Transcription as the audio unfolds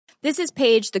This is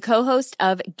Paige, the co-host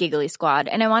of Giggly Squad,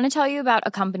 and I want to tell you about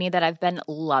a company that I've been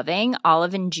loving,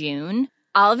 Olive & June.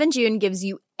 Olive & June gives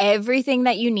you everything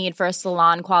that you need for a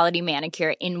salon-quality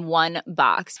manicure in one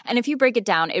box. And if you break it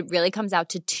down, it really comes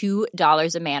out to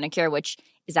 $2 a manicure, which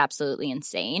is absolutely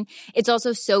insane. It's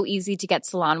also so easy to get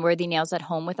salon-worthy nails at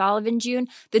home with Olive & June.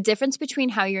 The difference between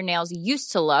how your nails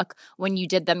used to look when you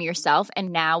did them yourself and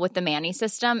now with the Mani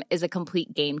system is a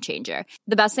complete game changer.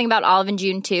 The best thing about Olive &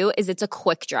 June, too, is it's a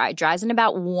quick dry. Dries in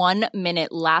about 1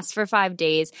 minute, lasts for 5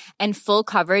 days, and full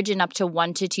coverage in up to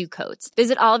 1 to 2 coats.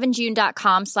 Visit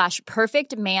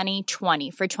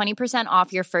oliveandjune.com/perfectmani20 for 20%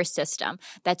 off your first system.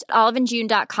 That's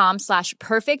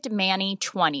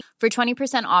oliveandjune.com/perfectmani20 for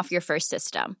 20% off your first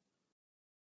system.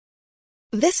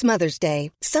 This Mother's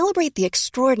Day, celebrate the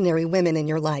extraordinary women in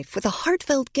your life with a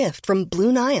heartfelt gift from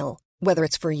Blue Nile. Whether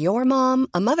it's for your mom,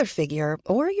 a mother figure,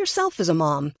 or yourself as a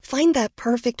mom, find that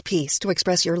perfect piece to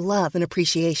express your love and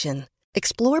appreciation.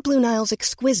 Explore Blue Nile's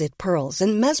exquisite pearls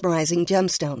and mesmerizing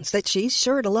gemstones that she's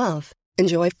sure to love.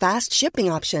 Enjoy fast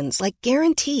shipping options like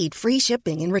guaranteed free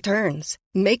shipping and returns.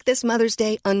 Make this Mother's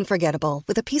Day unforgettable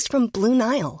with a piece from Blue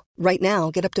Nile. Right now,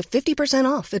 get up to 50%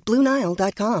 off at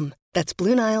BlueNile.com. That's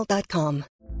BlueNile.com.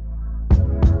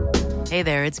 Hey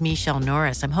there, it's Michelle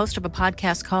Norris. I'm host of a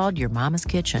podcast called Your Mama's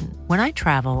Kitchen. When I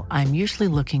travel, I'm usually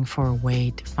looking for a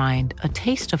way to find a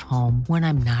taste of home when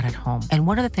I'm not at home. And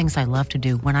one of the things I love to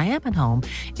do when I am at home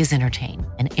is entertain.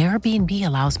 And Airbnb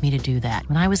allows me to do that.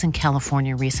 When I was in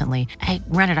California recently, I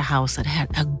rented a house that had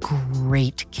a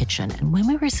great kitchen. And when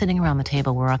we were sitting around the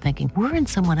table, we're all thinking, we're in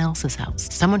someone else's house.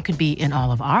 Someone could be in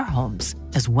all of our homes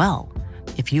as well.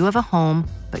 If you have a home,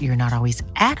 but you're not always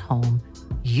at home,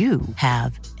 you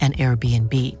have an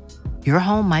Airbnb. Your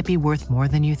home might be worth more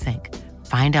than you think.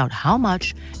 Find out how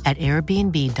much at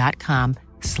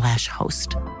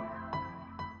airbnb.com/host.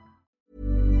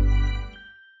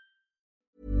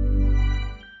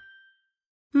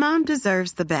 Mom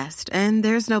deserves the best, and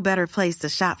there's no better place to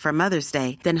shop for Mother's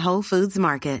Day than Whole Foods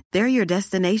Market. They're your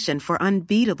destination for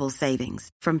unbeatable savings,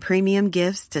 from premium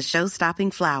gifts to show-stopping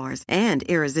flowers and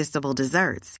irresistible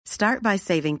desserts. Start by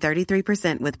saving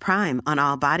 33% with Prime on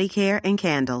all body care and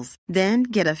candles. Then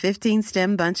get a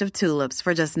 15-stem bunch of tulips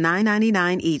for just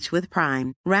 $9.99 each with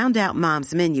Prime. Round out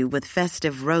Mom's menu with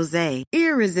festive rosé,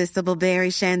 irresistible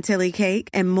berry chantilly cake,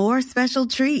 and more special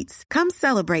treats. Come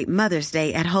celebrate Mother's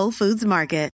Day at Whole Foods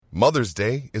Market. Mother's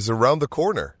Day is around the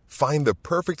corner. Find the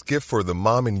perfect gift for the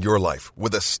mom in your life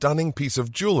with a stunning piece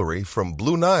of jewelry from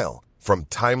Blue Nile. From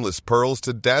timeless pearls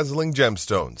to dazzling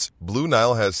gemstones, Blue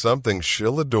Nile has something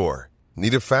she'll adore.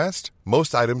 Need it fast?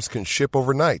 Most items can ship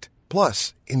overnight.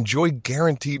 Plus, enjoy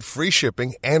guaranteed free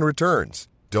shipping and returns.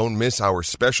 Don't miss our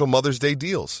special Mother's Day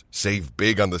deals. Save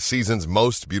big on the season's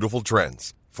most beautiful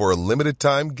trends. For a limited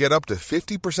time, get up to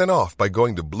 50% off by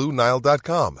going to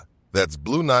BlueNile.com. That's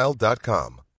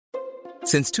BlueNile.com.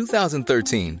 Since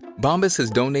 2013, Bombas has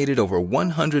donated over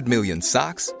 100 million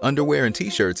socks, underwear, and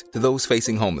T-shirts to those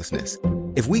facing homelessness.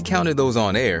 If we counted those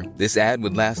on air, this ad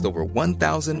would last over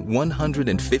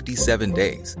 1,157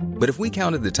 days. But if we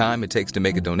counted the time it takes to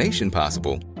make a donation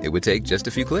possible, it would take just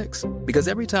a few clicks. Because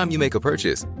every time you make a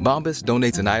purchase, Bombas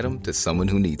donates an item to someone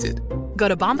who needs it. Go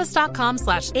to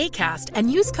bombas.com/ACAST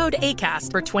and use code ACAST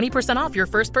for 20% off your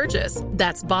first purchase.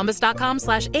 That's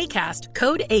bombas.com/ACAST,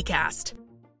 code ACAST.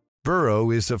 Burrow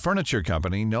is a furniture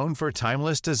company known for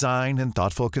timeless design and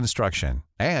thoughtful construction,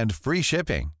 and free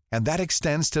shipping, and that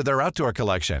extends to their outdoor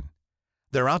collection.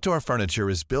 Their outdoor furniture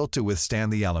is built to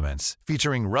withstand the elements,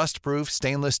 featuring rust-proof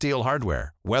stainless steel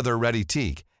hardware, weather-ready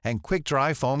teak, and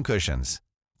quick-dry foam cushions.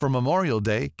 For Memorial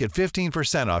Day, get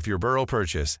 15% off your Burrow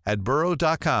purchase at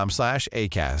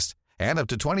burrow.com/ACAST, and up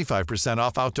to 25%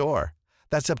 off outdoor.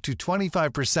 That's up to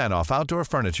 25% off outdoor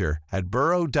furniture at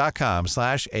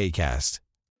burrow.com/ACAST.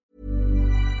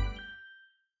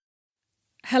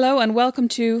 Hello and welcome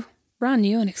to, brand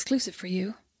new and exclusive for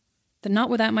you, the Not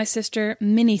Without My Sister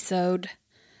mini-sode,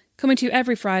 coming to you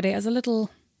every Friday as a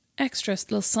little extra,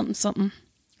 little something.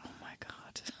 Oh my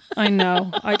God. I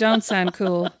know, I don't sound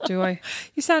cool, do I?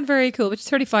 You sound very cool, but you're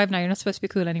 35 now, you're not supposed to be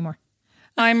cool anymore.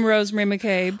 I'm Rosemary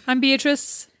McCabe. I'm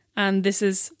Beatrice. And this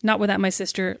is Not Without My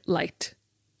Sister Light.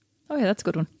 Oh yeah, that's a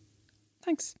good one.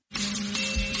 Thanks.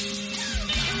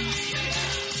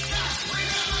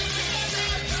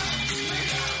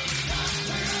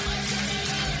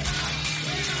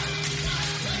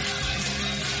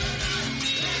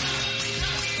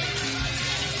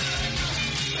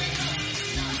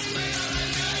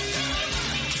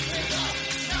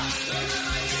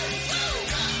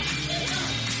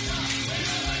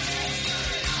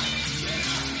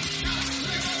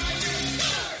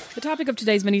 The topic of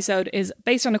today's mini-sode is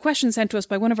based on a question sent to us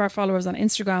by one of our followers on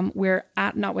Instagram. We're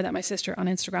at Not Without My Sister on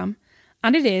Instagram.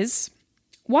 And it is,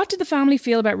 what did the family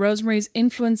feel about Rosemary's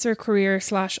influencer career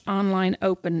 / online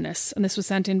openness? And this was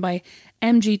sent in by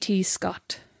MGT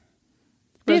Scott.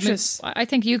 Beatrice. I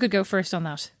think you could go first on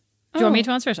that. Do you want me to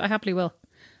answer it? I happily will.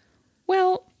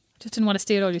 Well, just didn't want to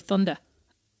steal all your thunder.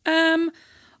 I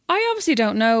obviously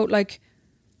don't know. Like,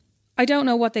 I don't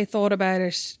know what they thought about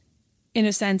it in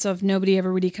a sense of nobody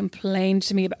ever really complained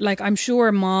to me about. Like, I'm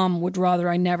sure Mom would rather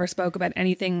I never spoke about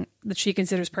anything that she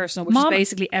considers personal, which Mom is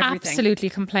basically everything. Absolutely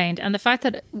complained. And the fact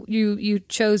that you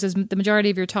chose as the majority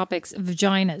of your topics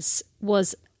vaginas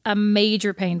was a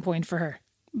major pain point for her.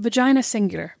 Vagina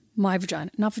singular. My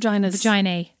vagina. Not vaginas.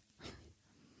 Vagina.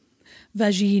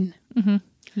 Vagine. Mm-hmm.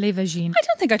 Les vagines. I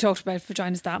don't think I talked about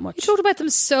vaginas that much. You talked about them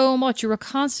so much. You were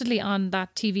constantly on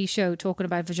that TV show talking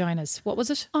about vaginas. What was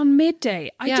it? On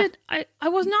Midday. I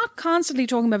was not constantly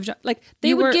talking about vaginas. Like,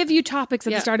 they would give you topics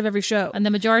at the start of every show. And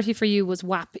the majority for you was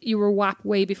WAP. You were WAP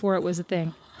way before it was a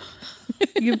thing.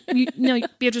 No,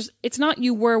 Beatrice, it's not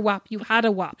you were WAP. You had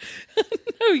a WAP.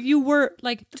 No, you were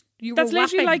like... That's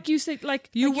literally like you say,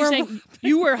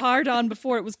 you were hard on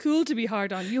before it was cool to be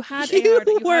hard on. You had a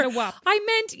WAP. I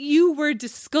meant you were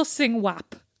discussing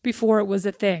WAP before it was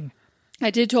a thing. I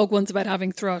did talk once about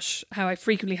having thrush, how I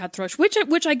frequently had thrush,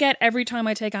 which I get every time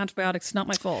I take antibiotics. It's not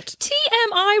my fault.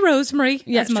 TMI, Rosemary,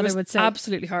 yes, as Mother would say.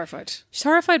 Absolutely horrified. She's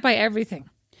horrified by everything.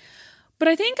 But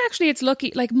I think actually it's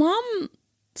lucky. Like, Mom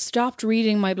stopped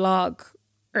reading my blog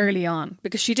early on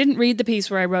because she didn't read the piece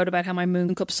where I wrote about how my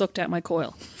moon cup sucked out my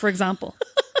coil, for example.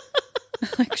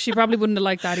 Like, she probably wouldn't have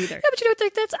liked that either. Yeah, but you know,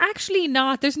 that's actually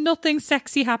not, there's nothing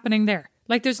sexy happening there.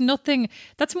 Like, there's nothing,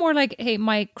 that's more like, hey,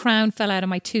 my crown fell out of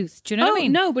my tooth. Do you know what I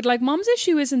mean? No, but like, Mom's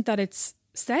issue isn't that it's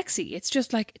sexy. It's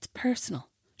just like, it's personal.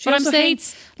 But I'm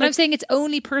saying it's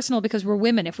only personal because we're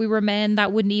women. If we were men,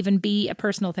 that wouldn't even be a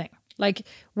personal thing. Like,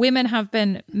 women have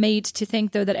been made to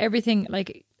think, though, that everything,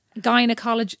 like,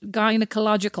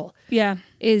 gynecological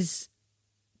is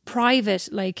private,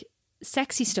 like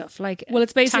sexy stuff, like, well,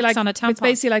 it's basically like on a tampon. It's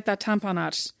basically like that tampon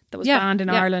ad that was banned in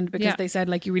Ireland because they said,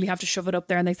 like, you really have to shove it up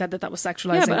there, and they said that was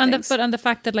sexualizing things. But on the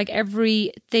fact that, like,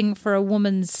 everything for a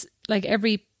woman's, like,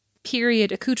 every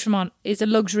period accoutrement is a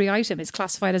luxury item, is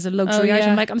classified as a luxury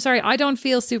item. Like, I'm sorry, I don't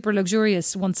feel super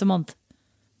luxurious once a month.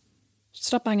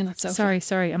 Stop banging that sofa.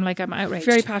 Sorry. I'm outraged.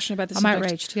 Very passionate about this subject. I'm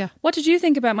outraged, yeah. What did you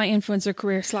think about my influencer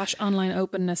career / online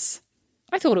openness?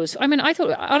 I thought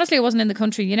honestly, I wasn't in the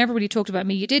country. You never really talked about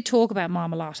me. You did talk about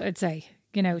Mom a lot, I'd say.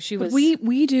 You know, she was... But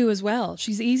we do as well.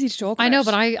 She's easy to talk about. I know,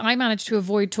 but I managed to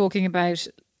avoid talking about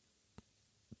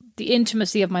the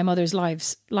intimacy of my mother's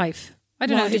life. I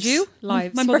don't know, did you?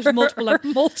 Lives. My mother's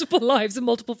multiple lives and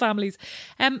multiple families.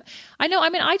 I know, I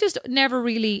mean, I just never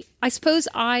really... I suppose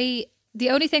the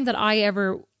only thing that I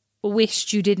ever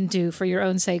wished you didn't do for your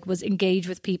own sake was engage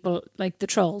with people like the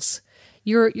trolls.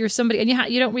 You're somebody, and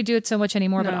you don't really do it so much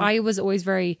anymore, but I was always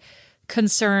very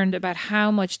concerned about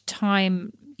how much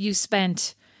time you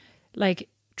spent, like,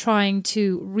 trying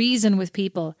to reason with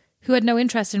people who had no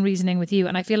interest in reasoning with you.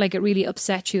 And I feel like it really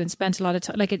upset you and spent a lot of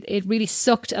time, like, it really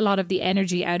sucked a lot of the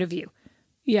energy out of you.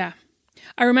 Yeah.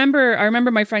 I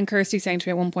remember my friend Kirsty saying to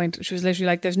me at one point, she was literally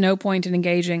like, there's no point in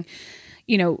engaging,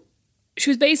 you know. She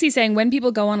was basically saying, when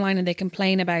people go online and they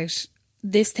complain about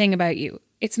this thing about you,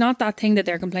 it's not that thing that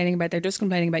they're complaining about. They're just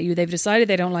complaining about you. They've decided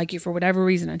they don't like you for whatever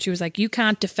reason. And she was like, you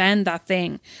can't defend that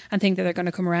thing and think that they're going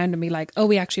to come around and be like, oh,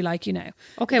 we actually like you now.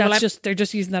 Okay, they're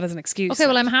just using that as an excuse. Okay,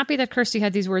 well, I'm happy that Kirsty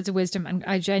had these words of wisdom, and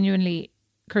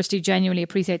Kirsty genuinely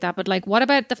appreciate that. But, like, what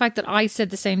about the fact that I said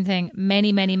the same thing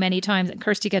many, many, many times and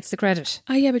Kirsty gets the credit?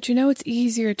 Oh, yeah, but you know, it's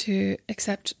easier to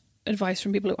accept advice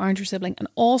from people who aren't your sibling. And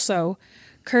also,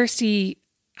 Kirsty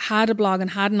had a blog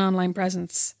and had an online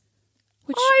presence.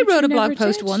 I wrote a blog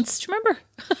post once. Do you remember?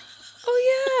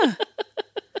 Oh, yeah.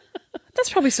 That's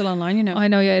probably still online, you know. I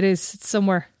know, yeah, it is. It's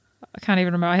somewhere. I can't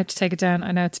even remember. I have to take it down.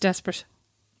 I know, it's desperate.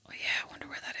 Oh, yeah, I wonder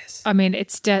where that is. I mean,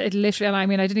 it literally, I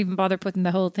mean, I didn't even bother putting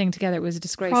the whole thing together. It was a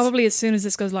disgrace. Probably as soon as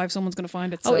this goes live, someone's going to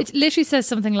find it. So. Oh, it literally says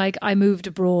something like, I moved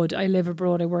abroad, I live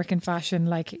abroad, I work in fashion.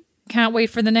 Like, can't wait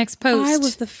for the next post. I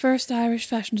was the first Irish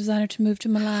fashion designer to move to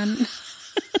Milan.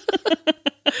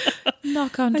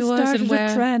 Knock on doors and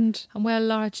wear trend and wear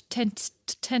large tent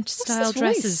style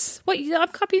dresses. What? I'm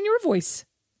copying your voice.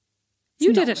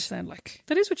 You did it. Sound like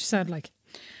that is what you sound like.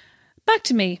 Back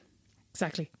to me.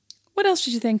 Exactly. What else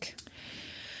did you think?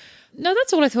 No,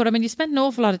 that's all I thought. I mean, you spent an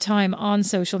awful lot of time on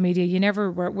social media. You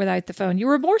never were without the phone. You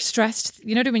were more stressed.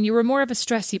 You know what I mean? You were more of a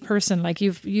stressy person. Like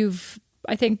you've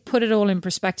I think put it all in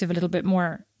perspective a little bit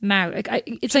more now. Like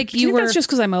it's like you were. That's just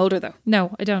because I'm older, though.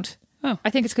 No, I don't. Oh. I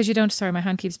think it's because you don't, sorry, my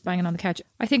hand keeps banging on the couch.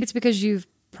 I think it's because you've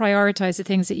prioritized the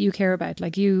things that you care about.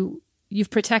 Like you've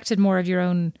protected more of your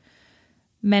own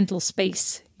mental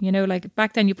space. You know, like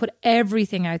back then you put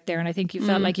everything out there, and I think you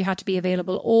felt like you had to be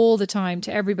available all the time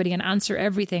to everybody and answer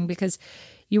everything because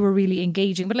you were really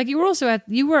engaging. But like you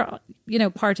were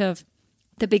part of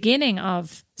the beginning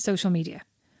of social media.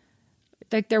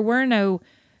 Like there were no,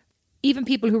 even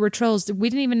people who were trolls,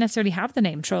 we didn't even necessarily have the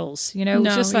name trolls, you know, it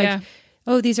was just like,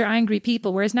 oh, these are angry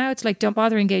people. Whereas now it's like, don't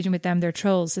bother engaging with them, they're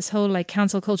trolls. This whole like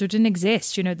cancel culture didn't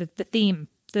exist, you know, the theme.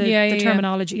 The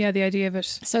terminology. Yeah, the idea of it.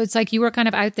 So it's like you were kind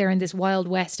of out there in this wild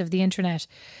west of the internet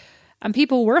and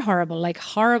people were horrible, like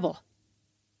horrible.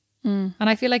 And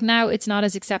I feel like now it's not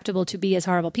as acceptable to be as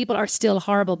horrible. People are still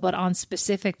horrible, but on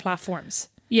specific platforms.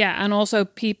 Yeah, and also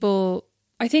people,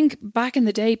 I think back in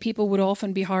the day, people would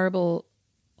often be horrible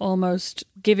almost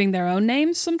giving their own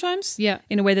names sometimes. Yeah.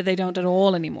 In a way that they don't at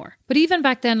all anymore. But even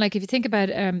back then, like if you think about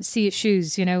Sia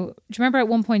Shoes, you know, do you remember at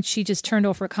one point she just turned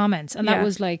off her comments and that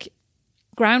was like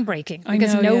groundbreaking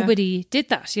because nobody did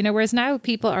that, you know, whereas now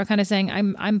people are kind of saying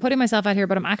I'm putting myself out here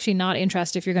but I'm actually not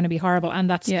interested if you're going to be horrible, and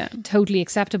that's totally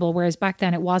acceptable, whereas back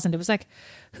then it wasn't. It was like,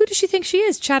 who does she think she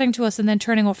is, chatting to us and then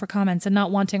turning off her comments and not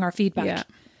wanting our feedback?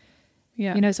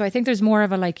 Yeah. You know, so I think there's more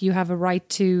of a like you have a right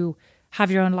to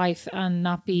have your own life and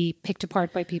not be picked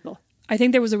apart by people. I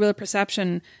think there was a real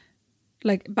perception,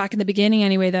 like back in the beginning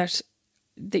anyway, that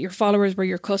your followers were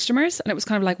your customers, and it was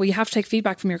kind of like, well, you have to take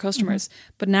feedback from your customers.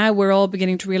 But now we're all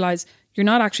beginning to realize you're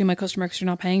not actually my customer because you're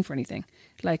not paying for anything.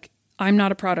 Like I'm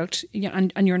not a product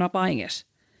and you're not buying it.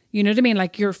 You know what I mean?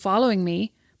 Like you're following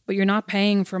me, but you're not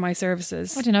paying for my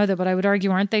services. I don't know though, but I would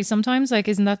argue, aren't they sometimes? Like,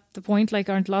 isn't that the point? Like,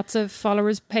 aren't lots of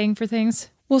followers paying for things?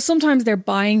 Well, sometimes they're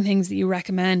buying things that you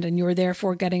recommend and you're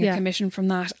therefore getting a commission from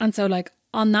that. And so like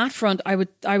on that front, I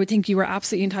would think you were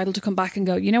absolutely entitled to come back and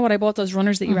go, you know what, I bought those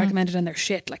runners that you recommended and they're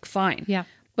shit, like fine. Yeah.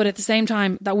 But at the same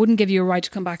time, that wouldn't give you a right to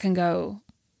come back and go,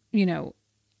 you know,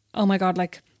 oh my God,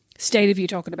 like state of you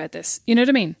talking about this. You know what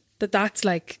I mean? That's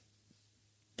like,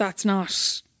 that's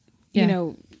not, you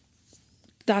know,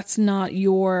 that's not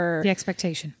your... The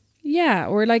expectation. Yeah,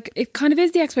 or like it kind of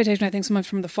is the expectation, I think, sometimes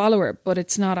from the follower, but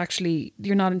it's not actually,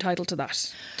 you're not entitled to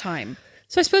that time.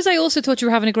 So I suppose I also thought you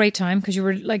were having a great time because you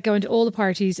were like going to all the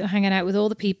parties and hanging out with all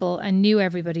the people and knew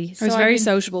everybody. I was very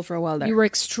sociable for a while there. You were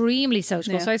extremely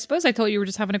sociable. Yeah. So I suppose I thought you were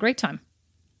just having a great time.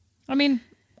 I mean,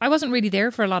 I wasn't really there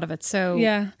for a lot of it, so...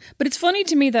 Yeah, but it's funny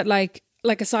to me that like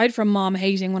aside from mom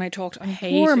hating when I talked,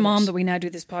 poor mom that we now do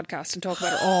this podcast and talk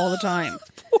about it all the time.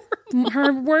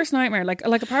 Her worst nightmare, like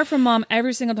apart from mom,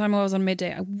 every single time I was on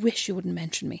midday, I wish you wouldn't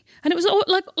mention me. And it was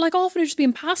like often it'd just be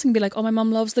in passing, be like, oh, my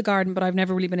mom loves the garden, but I've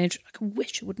never really been interested. Like, I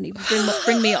wish you wouldn't even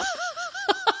bring me up.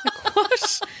 Like,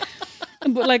 what?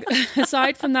 But like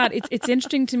aside from that, it's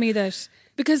interesting to me that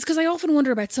because I often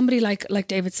wonder about somebody like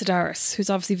David Sedaris, who's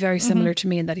obviously very similar to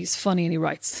me in that he's funny and he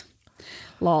writes,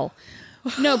 lol.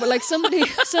 No, but like somebody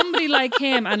like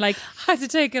him, and like I had to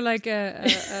take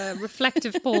a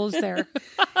reflective pause there.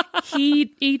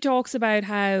 He talks about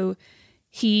how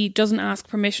he doesn't ask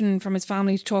permission from his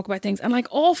family to talk about things, and like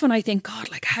often I think,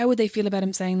 God, like how would they feel about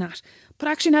him saying that? But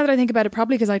actually, now that I think about it,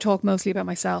 probably because I talk mostly about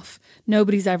myself,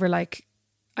 nobody's ever like,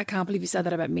 I can't believe you said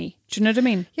that about me. Do you know what I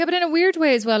mean? Yeah, but in a weird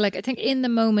way as well. Like I think in the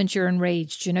moment you're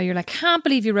enraged. You know, you're like, can't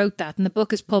believe you wrote that, and the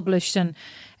book is published, and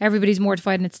everybody's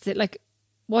mortified, and it's like.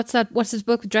 What's this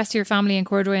book, Dress to Your Family in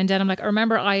Corduroy and Denim? Like, I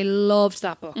remember I loved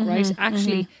that book, right?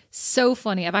 Actually, so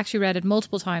funny. I've actually read it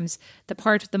multiple times. The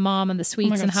part with the mom and the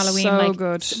sweets and Halloween. So like,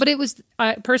 good. But it was,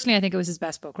 personally, I think it was his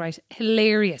best book, right?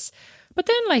 Hilarious. But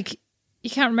then, like, you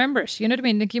can't remember it. You know what I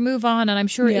mean? Like, you move on, and I'm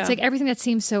sure it's like everything that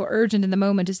seems so urgent in the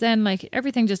moment is then, like,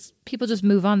 everything people just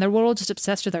move on. We're all just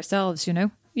obsessed with ourselves, you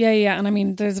know? Yeah. And I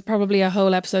mean, there's probably a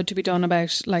whole episode to be done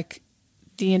about, like,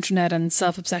 the internet and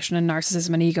self-obsession and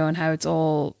narcissism and ego and how it's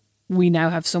all, we now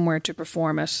have somewhere to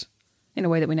perform it in a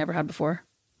way that we never had before.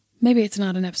 Maybe it's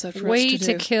not an episode for us to do. Way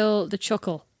to kill the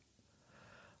chuckle.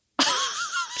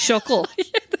 Chuckle?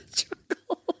 Yeah, the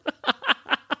chuckle.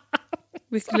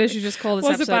 We could literally just call this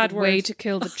episode Way to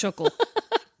Kill the Chuckle.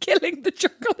 Killing the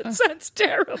chuckle, it sounds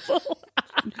terrible.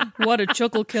 What a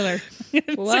chuckle killer.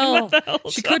 Well,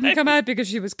 she couldn't come out because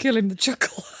she was killing the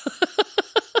chuckle.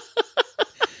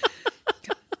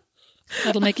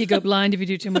 That'll make you go blind if you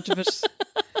do too much of it.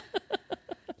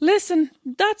 Listen,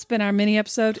 that's been our mini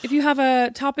episode. If you have a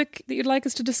topic that you'd like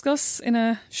us to discuss in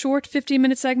a short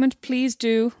 15-minute segment, please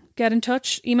do get in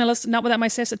touch. Email us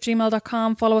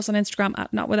notwithoutmysis@gmail.com. Follow us on Instagram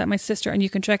 @notwithoutmysister, and you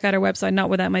can check out our website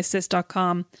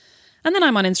notwithoutmysis.com. And then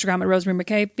I'm on Instagram @Rosemary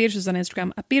McCabe. Beatrice is on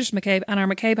Instagram @Beatrice McCabe, and our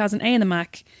McCabe has an A in the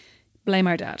Mac. Blame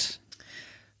our dad.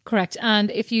 Correct.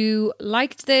 And if you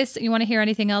liked this and you want to hear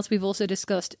anything else, we've also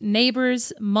discussed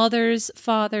neighbours, mothers,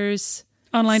 fathers,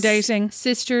 online dating,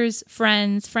 sisters,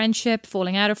 friends, friendship,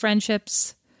 falling out of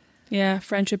friendships. Yeah,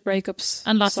 friendship breakups.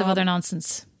 And lots of other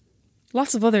nonsense.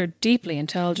 Lots of other deeply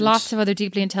intelligent. Lots of other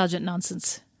deeply intelligent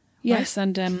nonsense. Yes,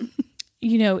 right? And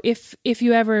you know, if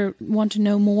you ever want to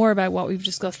know more about what we've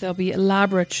discussed, there'll be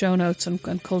elaborate show notes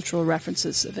and cultural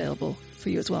references available for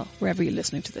you as well, wherever you're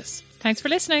listening to this. Thanks for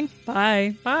listening.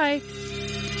 Bye. Bye.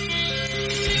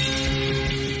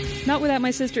 Not Without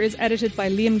My Sister is edited by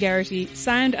Liam Garrity,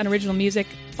 sound and original music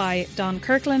by Don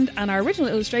Kirkland, and our original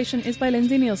illustration is by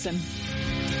Lindsay Nielsen.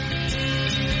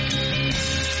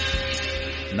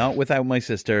 Not Without My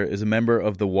Sister is a member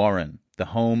of The Warren, the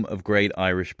home of great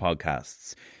Irish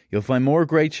podcasts. You'll find more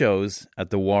great shows at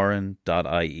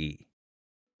thewarren.ie.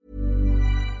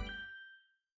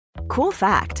 Cool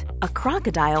fact, a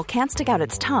crocodile can't stick out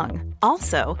its tongue.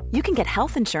 Also, you can get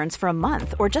health insurance for a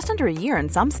month or just under a year in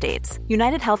some states.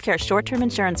 United Healthcare short-term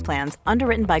insurance plans,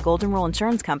 underwritten by Golden Rule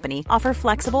Insurance Company, offer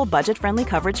flexible, budget-friendly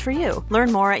coverage for you.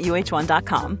 Learn more at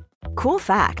UH1.com. Cool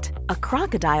fact, a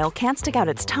crocodile can't stick out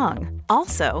its tongue.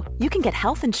 Also, you can get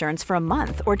health insurance for a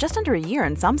month or just under a year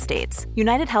in some states.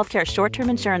 United Healthcare short-term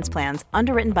insurance plans,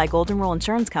 underwritten by Golden Rule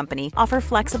Insurance Company, offer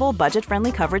flexible,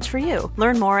 budget-friendly coverage for you.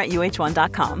 Learn more at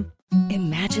UH1.com.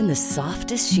 Imagine the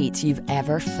softest sheets you've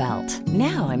ever felt.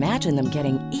 Now imagine them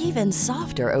getting even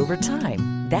softer over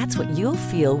time. That's what you'll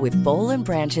feel with Boll &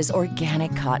 Branch's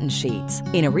organic cotton sheets.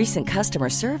 In a recent customer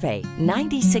survey,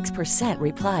 96%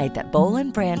 replied that Boll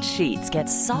 & Branch sheets get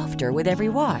softer with every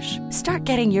wash. Start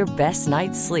getting your best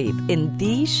night's sleep in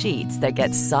these sheets that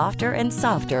get softer and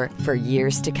softer for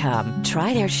years to come.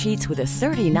 Try their sheets with a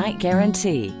 30-night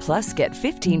guarantee. Plus, get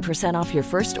 15% off your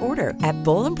first order at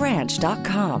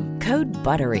bollandbranch.com. Code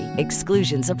BUTTERY.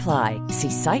 Exclusions apply. See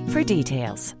site for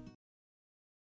details.